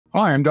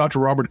Hi, I'm Dr.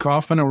 Robert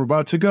Kaufman, and we're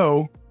about to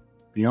go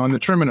beyond the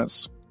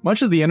Terminus.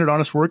 Much of the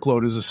endodontist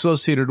workload is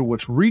associated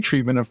with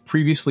retreatment of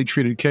previously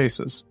treated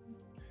cases.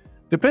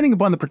 Depending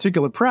upon the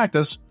particular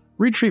practice,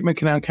 retreatment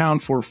can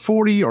account for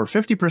 40 or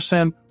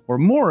 50% or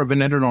more of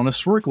an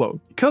endodontist's workload.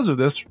 Because of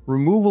this,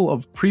 removal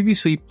of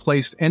previously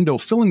placed endo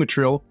filling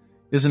material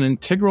is an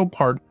integral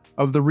part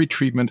of the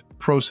retreatment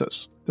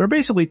process. There are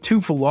basically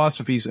two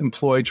philosophies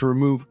employed to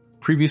remove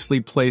previously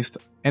placed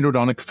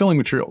endodontic filling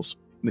materials.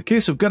 In the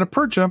case of Gutta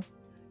Percha,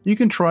 you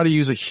can try to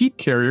use a heat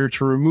carrier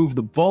to remove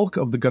the bulk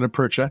of the Gutta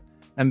Percha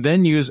and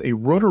then use a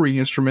rotary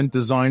instrument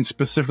designed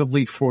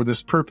specifically for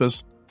this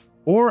purpose,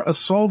 or a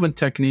solvent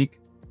technique,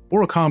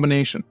 or a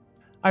combination.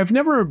 I've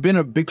never been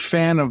a big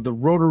fan of the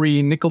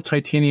rotary nickel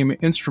titanium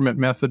instrument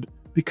method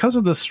because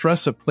of the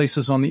stress it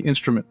places on the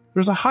instrument.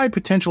 There's a high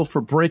potential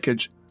for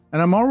breakage,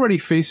 and I'm already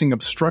facing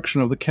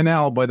obstruction of the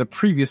canal by the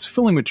previous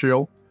filling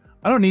material.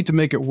 I don't need to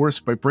make it worse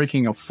by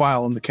breaking a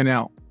file in the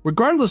canal.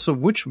 Regardless of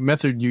which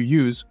method you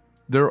use,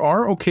 there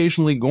are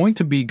occasionally going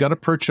to be Gutta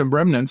Percha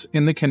remnants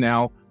in the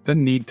canal that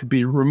need to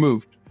be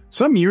removed.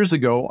 Some years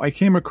ago, I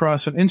came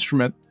across an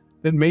instrument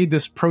that made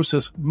this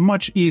process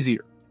much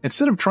easier.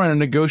 Instead of trying to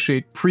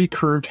negotiate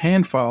pre-curved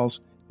hand files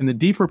in the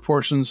deeper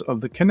portions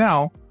of the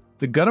canal,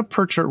 the Gutta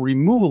Percha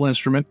Removal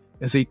Instrument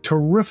is a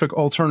terrific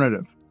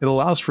alternative. It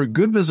allows for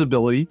good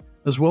visibility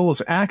as well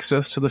as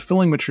access to the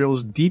filling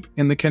materials deep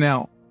in the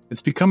canal.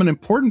 It's become an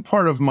important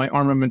part of my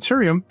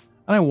armamentarium,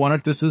 and I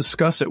wanted to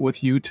discuss it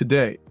with you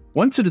today.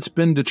 Once it has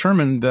been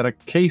determined that a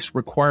case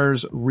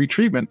requires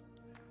retreatment,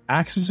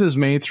 access is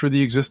made through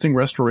the existing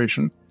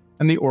restoration,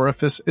 and the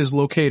orifice is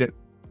located.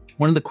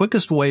 One of the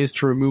quickest ways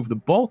to remove the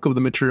bulk of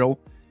the material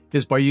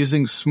is by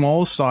using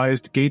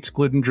small-sized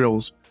Gates-Glidden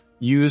drills,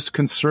 used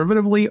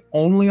conservatively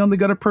only on the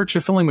Gutta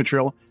Percha filling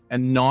material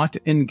and not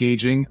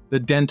engaging the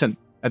dentin.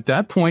 At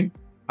that point,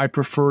 I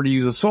prefer to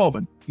use a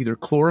solvent, either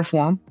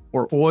chloroform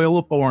or oil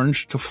of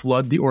orange, to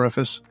flood the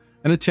orifice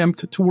and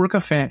attempt to work a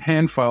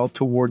hand file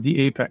toward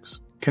the apex.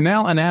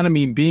 Canal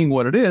anatomy being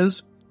what it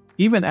is,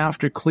 even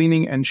after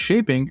cleaning and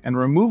shaping and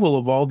removal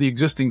of all the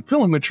existing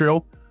filling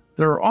material,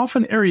 there are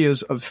often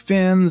areas of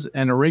fins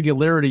and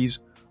irregularities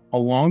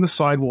along the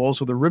side walls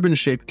of the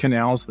ribbon-shaped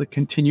canals that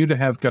continue to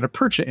have Gutta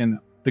Percha in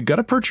them. The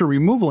Gutta Percha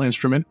Removal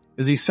Instrument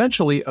is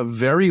essentially a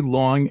very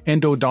long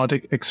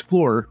endodontic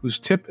explorer whose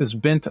tip is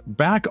bent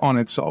back on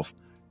itself,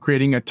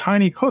 creating a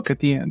tiny hook at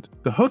the end.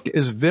 The hook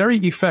is very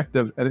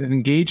effective at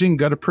engaging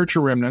Gutta Percha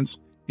remnants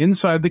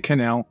inside the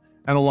canal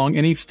and along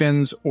any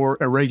fins or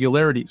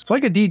irregularities. It's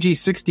like a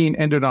DG16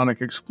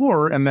 endodontic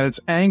explorer in that it's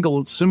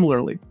angled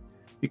similarly.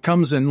 It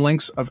comes in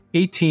lengths of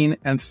 18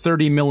 and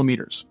 30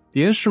 millimeters.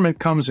 The instrument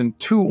comes in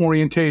two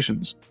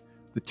orientations.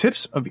 The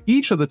tips of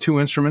each of the two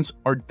instruments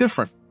are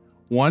different,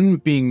 one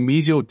being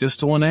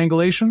mesiodistal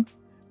angulation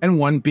and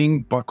one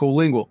being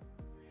buccolingual.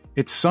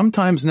 It's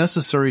sometimes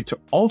necessary to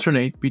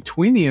alternate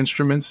between the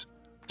instruments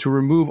to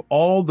remove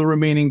all the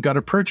remaining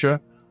Gutta Percha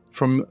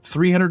from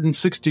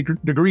 360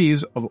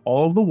 degrees of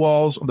all of the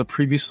walls of the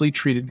previously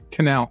treated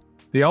canal.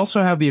 They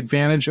also have the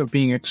advantage of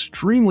being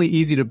extremely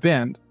easy to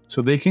bend,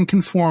 so they can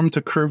conform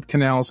to curved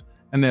canals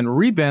and then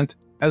rebent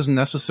as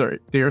necessary.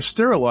 They are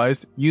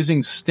sterilized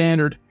using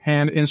standard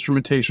hand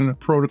instrumentation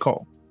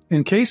protocol.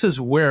 In cases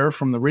where,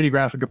 from the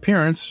radiographic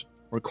appearance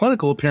or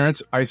clinical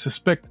appearance, I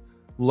suspect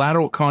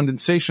lateral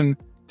condensation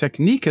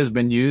technique has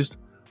been used,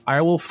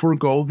 I will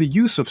forego the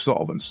use of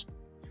solvents,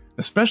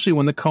 especially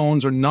when the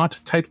cones are not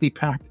tightly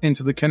packed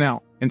into the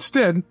canal.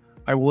 Instead,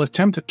 I will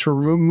attempt to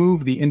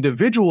remove the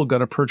individual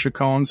Gutta Percha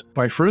cones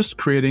by first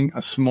creating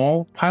a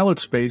small pilot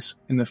space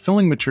in the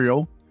filling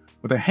material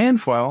with a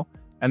hand file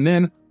and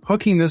then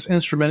hooking this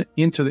instrument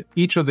into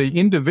each of the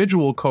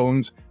individual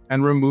cones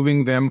and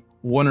removing them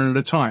one at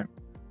a time.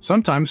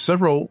 Sometimes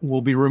several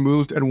will be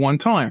removed at one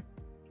time.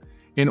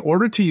 In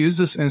order to use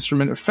this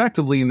instrument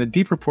effectively in the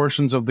deeper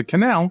portions of the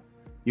canal,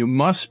 you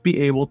must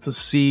be able to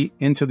see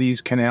into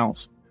these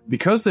canals.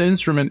 Because the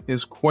instrument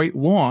is quite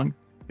long,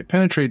 it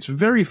penetrates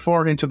very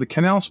far into the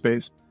canal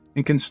space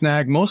and can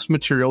snag most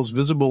materials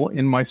visible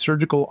in my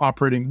surgical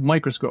operating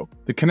microscope.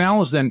 The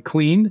canal is then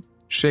cleaned,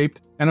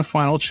 shaped, and a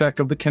final check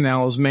of the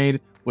canal is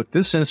made with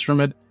this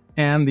instrument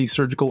and the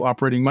surgical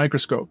operating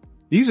microscope.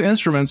 These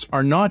instruments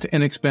are not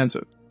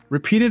inexpensive.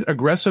 Repeated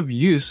aggressive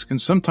use can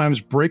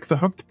sometimes break the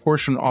hooked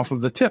portion off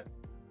of the tip,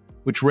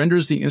 which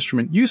renders the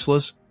instrument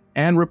useless,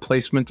 and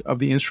replacement of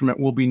the instrument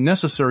will be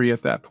necessary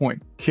at that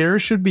point. Care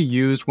should be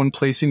used when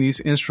placing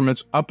these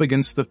instruments up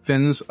against the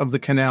fins of the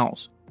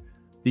canals.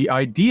 The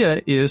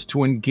idea is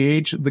to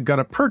engage the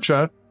Gutta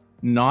Percha,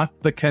 not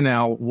the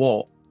canal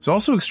wall. It's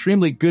also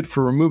extremely good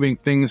for removing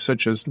things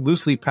such as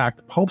loosely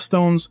packed pulp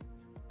stones,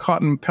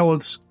 cotton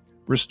pellets,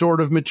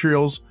 restorative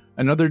materials,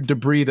 and other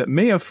debris that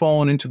may have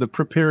fallen into the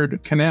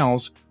prepared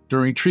canals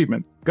during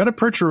treatment. Gutta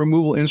Percha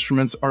removal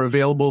instruments are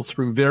available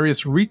through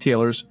various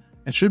retailers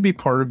and should be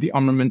part of the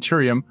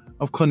armamentarium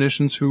of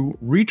clinicians who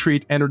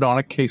retreat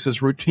endodontic cases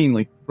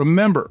routinely.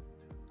 Remember,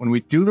 when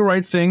we do the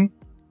right thing,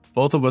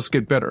 both of us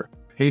get better,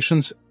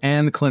 patients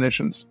and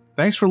clinicians.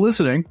 Thanks for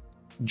listening.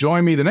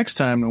 Join me the next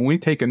time when we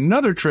take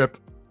another trip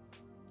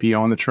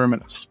beyond the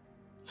Terminus.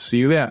 See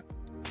you then.